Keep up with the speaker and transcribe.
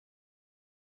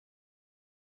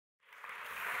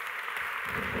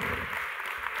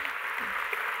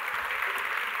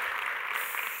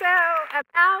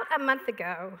about a month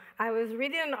ago, I was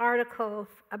reading an article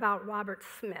about Robert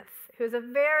Smith, who's a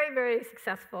very, very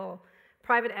successful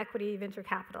private equity venture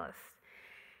capitalist.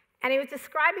 And he was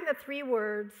describing the 3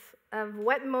 words of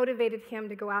what motivated him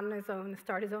to go out on his own and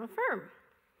start his own firm.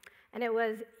 And it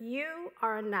was, "You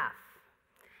are enough."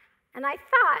 And I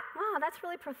thought, wow, that's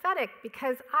really prophetic,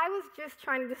 because I was just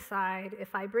trying to decide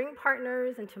if I bring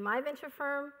partners into my venture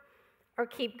firm or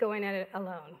keep going at it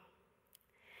alone.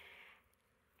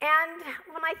 And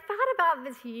when I thought about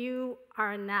this, "you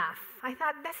are enough," I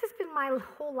thought, this has been my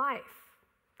whole life.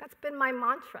 That's been my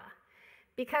mantra,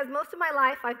 because most of my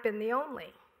life I've been the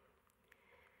only.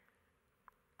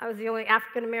 I was the only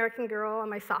African-American girl on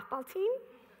my softball team.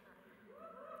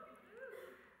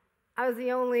 I was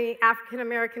the only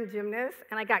African-American gymnast,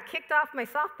 and I got kicked off my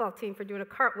softball team for doing a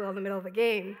cartwheel in the middle of a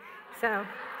game. So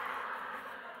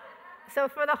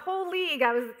for the whole league,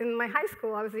 in my high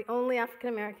school, I was the only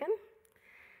African-American.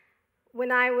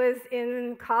 When I was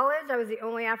in college, I was the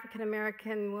only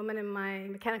African-American woman in my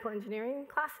mechanical engineering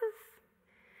classes.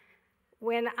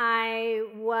 When I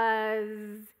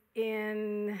was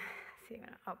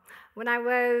when I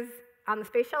was on the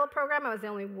Space Shuttle program, I was the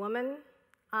only woman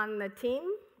on the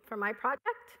team for my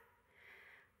project.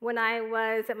 When I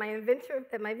was at my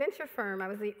venture firm, I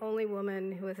was the only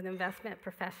woman who was an investment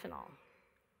professional.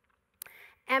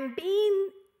 And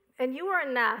 "you are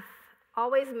enough"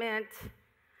 always meant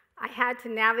I had to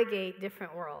navigate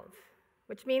different worlds,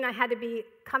 which means I had to be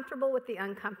comfortable with the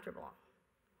uncomfortable.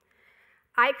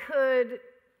 I could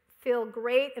feel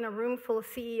great in a room full of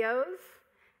CEOs,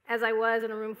 as I was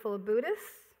in a room full of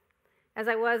Buddhists, as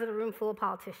I was in a room full of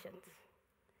politicians.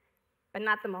 But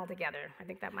not them all together. I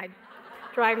think that might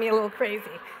drive me a little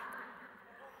crazy.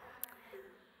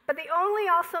 But the only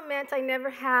also meant I never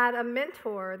had a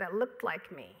mentor that looked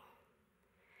like me.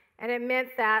 And it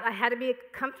meant that I had to be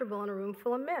comfortable in a room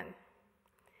full of men.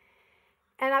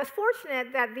 And I was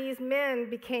fortunate that these men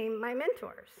became my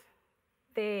mentors.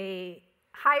 They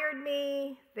hired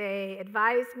me, they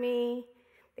advised me,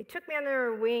 they took me under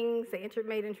their wings, they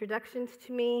made introductions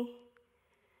to me.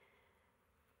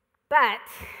 But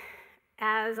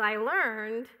as I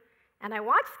learned and I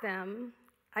watched them,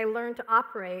 I learned to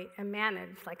operate and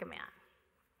manage like a man,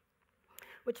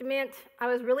 which meant I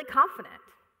was really confident.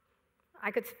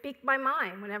 I could speak my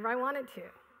mind whenever I wanted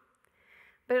to.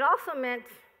 But it also meant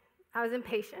I was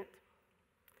impatient.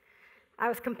 I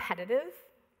was competitive.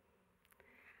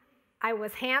 I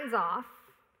was hands-off.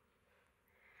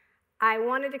 I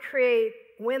wanted to create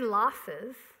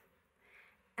win-losses,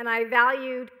 and I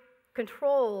valued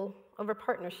control over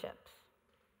partnerships.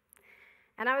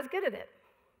 And I was good at it.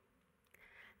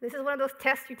 This is one of those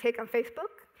tests you take on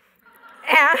Facebook,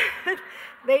 and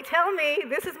they tell me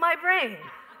this is my brain.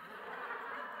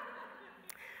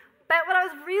 But what I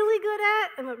was really good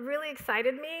at and what really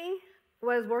excited me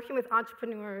was working with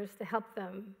entrepreneurs to help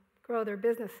them grow their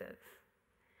businesses.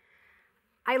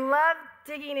 I loved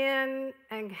digging in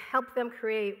and help them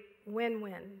create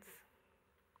win-wins.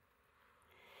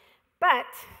 But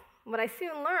what I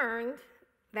soon learned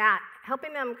that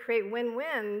helping them create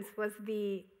win-wins was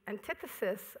the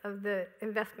antithesis of the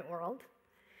investment world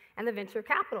and the venture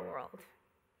capital world,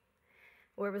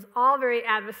 where it was all very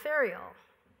adversarial.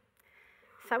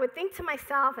 So I would think to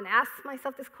myself and ask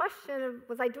myself this question of,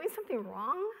 was I doing something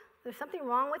wrong? Is there something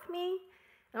wrong with me?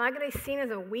 Am I going to be seen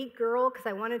as a weak girl because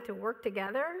I wanted to work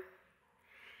together?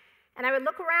 And I would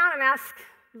look around and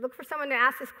look for someone to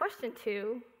ask this question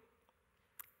to,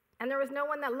 and there was no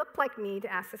one that looked like me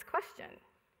to ask this question.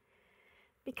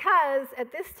 Because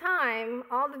at this time,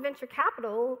 all the venture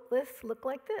capitalists looked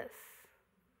like this.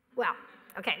 Well,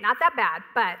 okay, not that bad,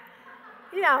 but,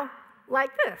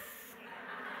 like this.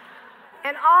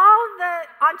 And all the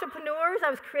entrepreneurs I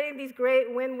was creating these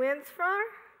great win-wins for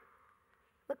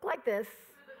looked like this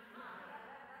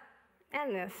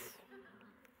and this.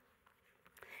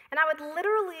 And I would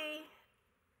literally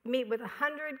meet with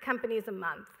 100 companies a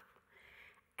month,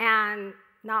 and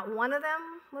not one of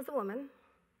them was a woman,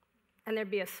 and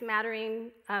there'd be a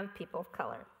smattering of people of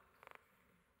color.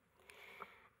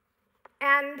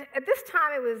 And at this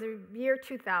time, it was the year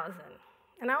 2000,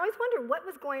 and I always wondered what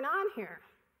was going on here.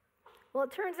 Well,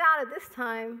 it turns out at this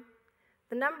time,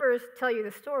 the numbers tell you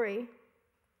the story.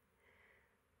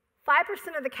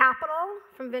 5% of the capital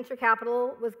from venture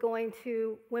capital was going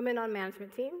to women on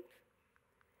management teams.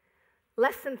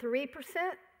 Less than 3%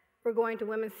 were going to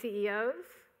women CEOs.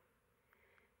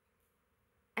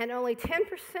 And only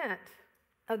 10%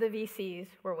 of the VCs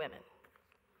were women.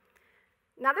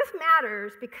 Now, this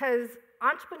matters because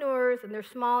entrepreneurs and their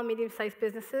small and medium-sized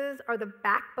businesses are the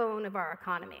backbone of our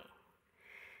economy.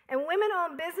 And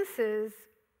women-owned businesses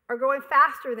are growing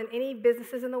faster than any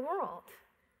businesses in the world.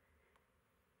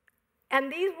 And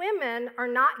these women are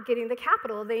not getting the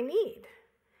capital they need.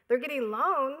 They're getting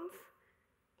loans,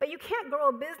 but you can't grow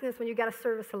a business when you got to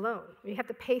service a loan. You have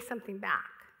to pay something back.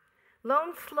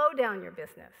 Loans slow down your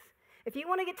business. If you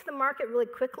want to get to the market really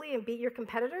quickly and beat your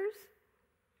competitors,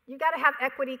 you got to have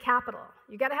equity capital.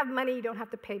 You got to have money you don't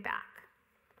have to pay back.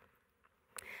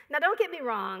 Now, don't get me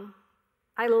wrong.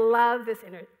 I love this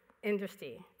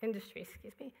industry.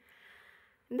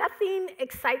 Nothing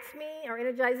excites me or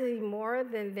energizes me more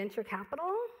than venture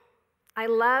capital. I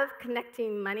love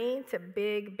connecting money to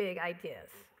big, big ideas.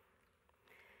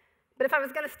 But if I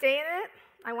was going to stay in it,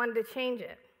 I wanted to change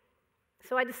it.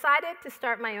 So I decided to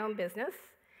start my own business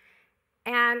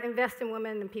and invest in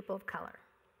women and people of color.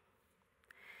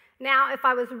 Now, if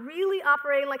I was really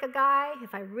operating like a guy,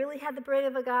 if I really had the brain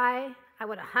of a guy, I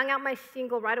would have hung out my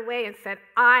shingle right away and said,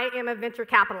 I am a venture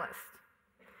capitalist.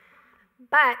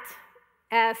 But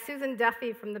as Susan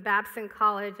Duffy from the Babson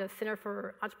College of Center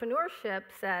for Entrepreneurship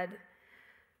said,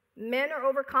 men are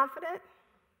overconfident,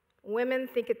 women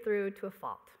think it through to a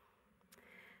fault.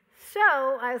 So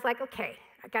I was like, okay,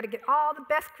 I got to get all the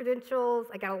best credentials,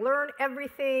 I got to learn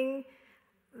everything,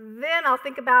 then I'll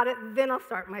think about it, then I'll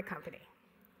start my company.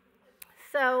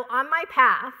 So on my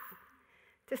path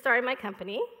to starting my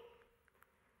company,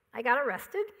 I got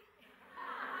arrested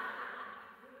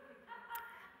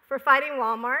for fighting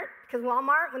Walmart, because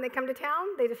Walmart, when they come to town,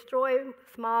 they destroy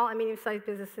small and medium-sized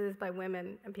businesses by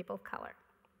women and people of color.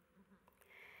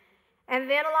 And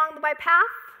then along my path,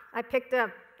 I picked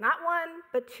up not one,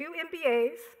 but 2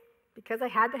 MBAs, because I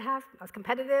was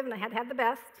competitive and I had to have the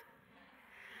best.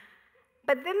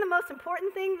 But then the most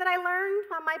important thing that I learned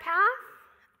on my path,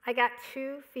 I got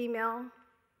 2 female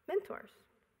mentors.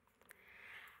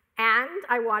 And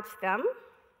I watched them,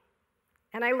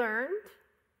 and I learned.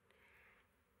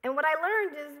 And what I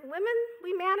learned is women,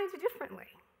 we manage differently.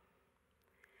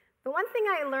 The one thing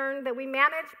I learned that we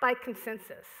manage by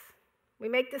consensus. We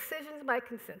make decisions by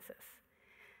consensus.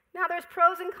 Now, there's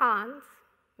pros and cons.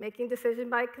 Making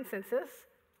decisions by consensus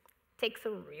takes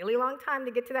a really long time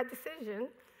to get to that decision.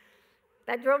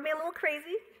 That drove me a little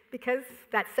crazy because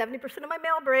that 70% of my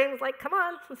male brain was like, come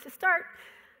on, let's just start.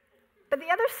 But the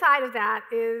other side of that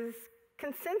is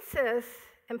consensus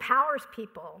empowers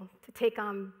people to take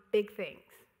on big things.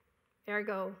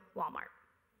 Ergo, Walmart.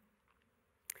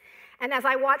 And as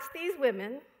I watched these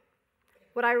women,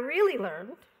 what I really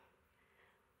learned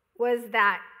was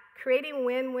that creating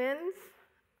win-wins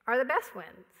are the best wins.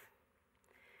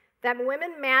 That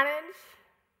women manage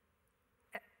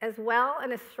as well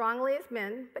and as strongly as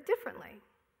men, but differently.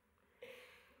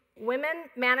 Women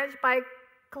manage by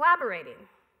collaborating.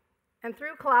 And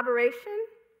through collaboration,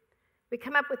 we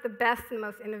come up with the best and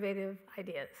most innovative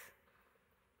ideas.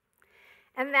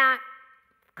 And that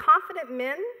confident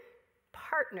men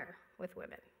partner with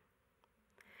women.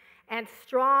 And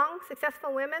strong,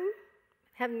 successful women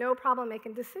have no problem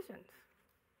making decisions.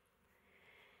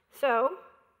 So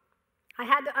I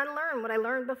had to unlearn what I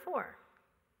learned before.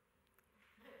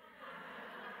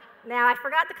 Now, I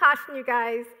forgot to caution you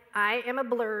guys, I am a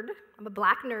blurred, I'm a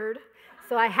black nerd,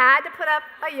 so I had to put up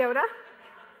a Yoda.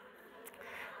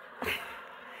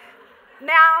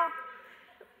 Now,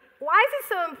 why is it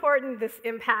so important, this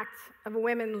impact of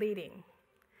women leading?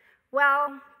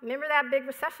 Well, remember that big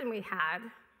recession we had?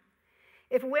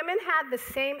 If women had the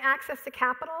same access to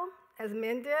capital as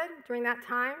men did during that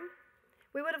time,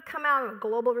 we would have come out of a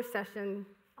global recession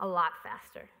a lot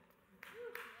faster.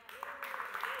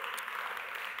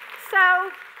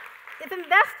 So, if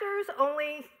investors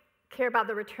only care about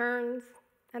the returns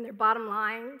and their bottom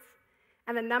lines,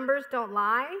 and the numbers don't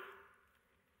lie,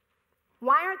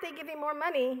 why aren't they giving more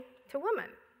money to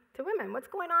women? What's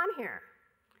going on here?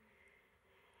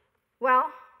 Well,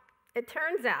 it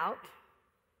turns out,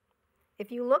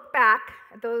 if you look back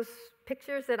at those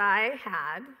pictures that I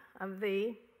had of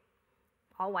the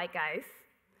all-white guys,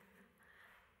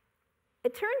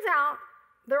 it turns out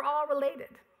they're all related.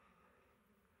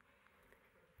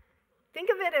 Think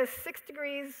of it as 6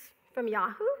 degrees from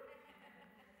Yahoo,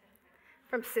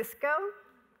 from Cisco,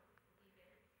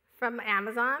 from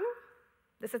Amazon.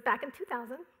 This is back in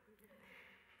 2000.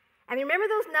 And you remember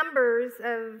those numbers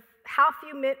of how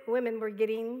few women were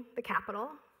getting the capital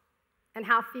and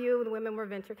how few of the women were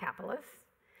venture capitalists.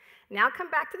 Now come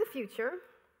back to the future,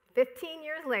 15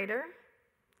 years later.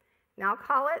 Now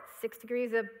call it 6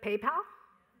 degrees of PayPal,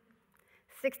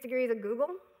 6 degrees of Google,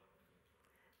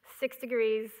 6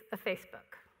 degrees of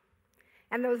Facebook.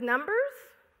 And those numbers,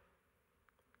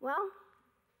 well,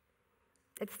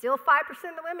 it's still 5%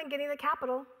 of the women getting the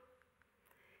capital.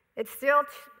 It's still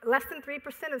less than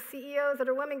 3% of CEOs that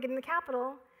are women getting the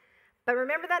capital. But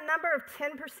remember that number of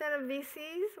 10% of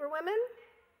VCs were women?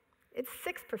 It's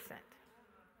 6%.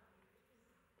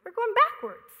 We're going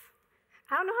backwards.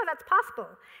 I don't know how that's possible.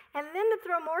 And then to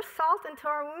throw more salt into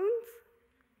our wounds,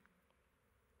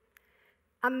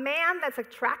 a man that's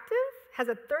attractive has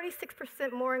a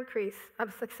 36% more increase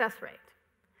of success rate.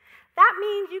 That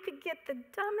means you could get the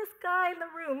dumbest guy in the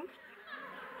room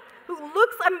who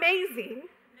looks amazing,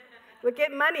 would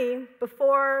get money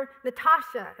before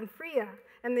Natasha and Freya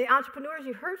and the entrepreneurs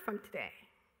you heard from today.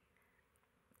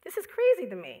 This is crazy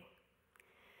to me.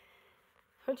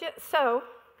 So,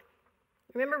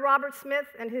 remember Robert Smith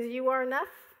and his "You Are Enough"?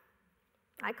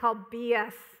 I call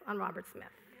BS on Robert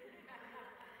Smith.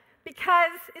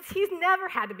 Because he's never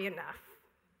had to be enough.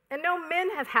 And no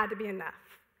men have had to be enough.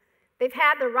 They've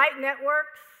had the right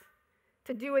networks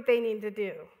to do what they need to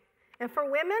do. And for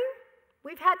women,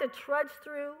 we've had to trudge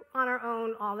through on our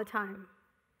own all the time.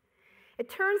 It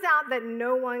turns out that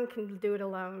no one can do it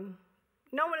alone.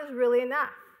 No one is really enough.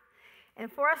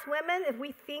 And for us women, if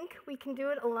we think we can do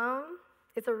it alone,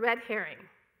 it's a red herring.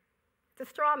 It's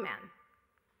a straw man.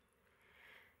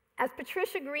 As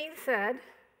Patricia Green said,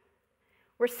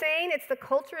 we're saying it's the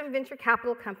culture of venture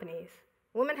capital companies.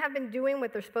 Women have been doing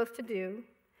what they're supposed to do.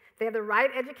 They have the right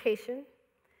education.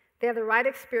 They have the right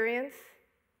experience.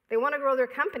 They want to grow their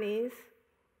companies,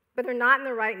 but they're not in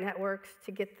the right networks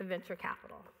to get the venture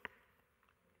capital.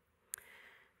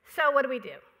 So what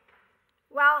do?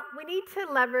 Well, we need to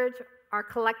leverage our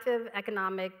collective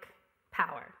economic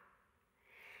power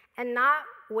and not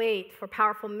wait for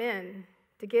powerful men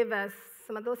to give us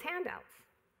some of those handouts.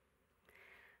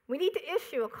 We need to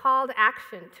issue a call to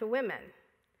action to women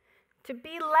to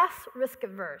be less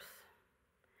risk-averse,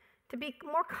 to be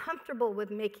more comfortable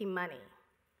with making money.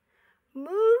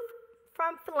 Move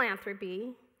from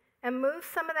philanthropy and move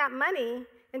some of that money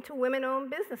into women-owned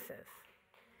businesses.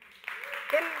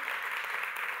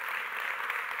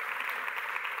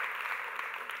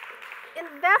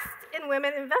 Invest in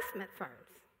women investment firms.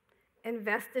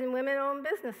 Invest in women-owned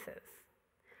businesses.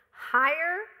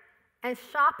 Hire and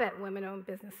shop at women-owned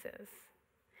businesses.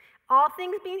 All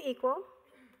things being equal,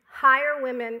 hire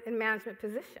women in management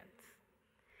positions.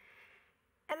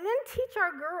 And then teach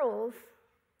our girls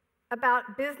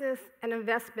about business and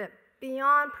investment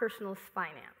beyond personal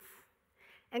finance.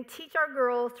 And teach our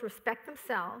girls to respect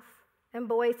themselves and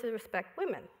boys to respect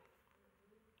women.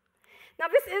 Now,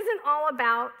 this isn't all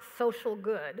about social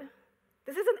good.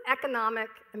 This is an economic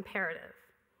imperative.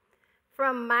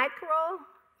 From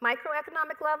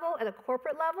microeconomic level at a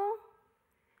corporate level,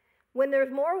 when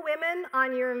there's more women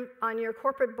on your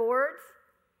corporate boards,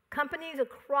 companies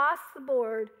across the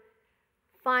board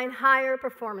find higher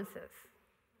performances.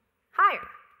 Higher.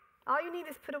 All you need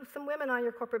is put some women on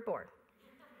your corporate board.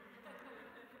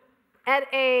 At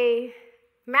a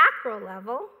macro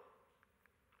level,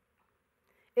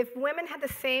 if women had the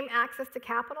same access to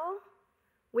capital,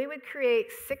 we would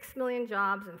create 6 million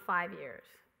jobs in 5 years.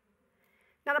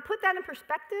 Now, to put that in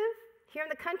perspective, here in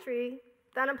the country,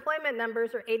 the unemployment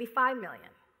numbers are 85 million.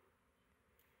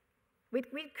 We'd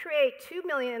create 2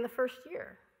 million in the first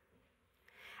year.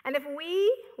 And if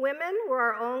we, women, were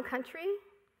our own country,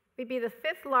 we'd be the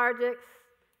 5th largest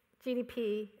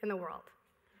GDP in the world,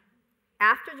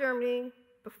 after Germany,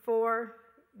 before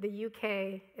the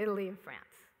UK, Italy, and France.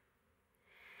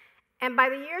 And by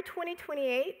the year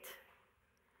 2028,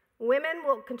 women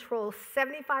will control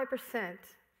 75%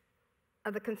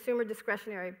 of the consumer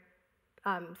discretionary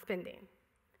spending.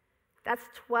 That's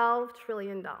 $12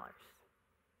 trillion.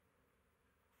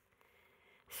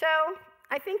 So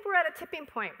I think we're at a tipping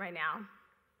point right now.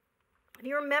 If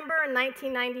you remember in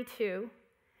 1992,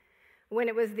 when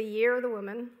it was the Year of the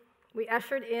Woman, we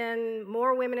ushered in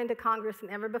more women into Congress than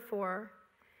ever before.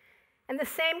 And the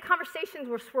same conversations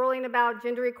were swirling about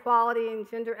gender equality and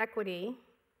gender equity.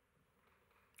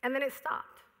 And then it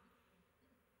stopped.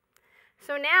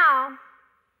 So now,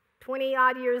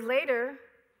 20-odd years later,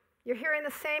 you're hearing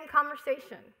the same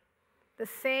conversation. The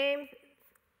same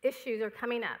issues are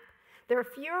coming up. There are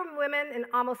fewer women in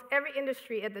almost every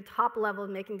industry at the top level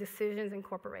making decisions in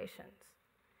corporations.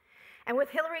 And with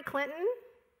Hillary Clinton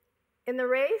in the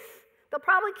race, they'll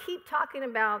probably keep talking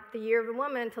about the Year of the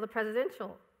Woman until the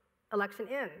presidential election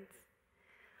ends.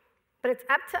 But it's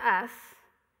up to us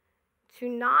to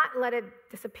not let it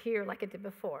disappear like it did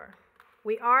before.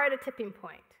 We are at a tipping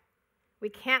point. We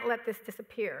can't let this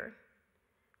disappear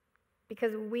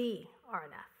because we are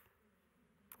enough.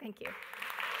 Thank you.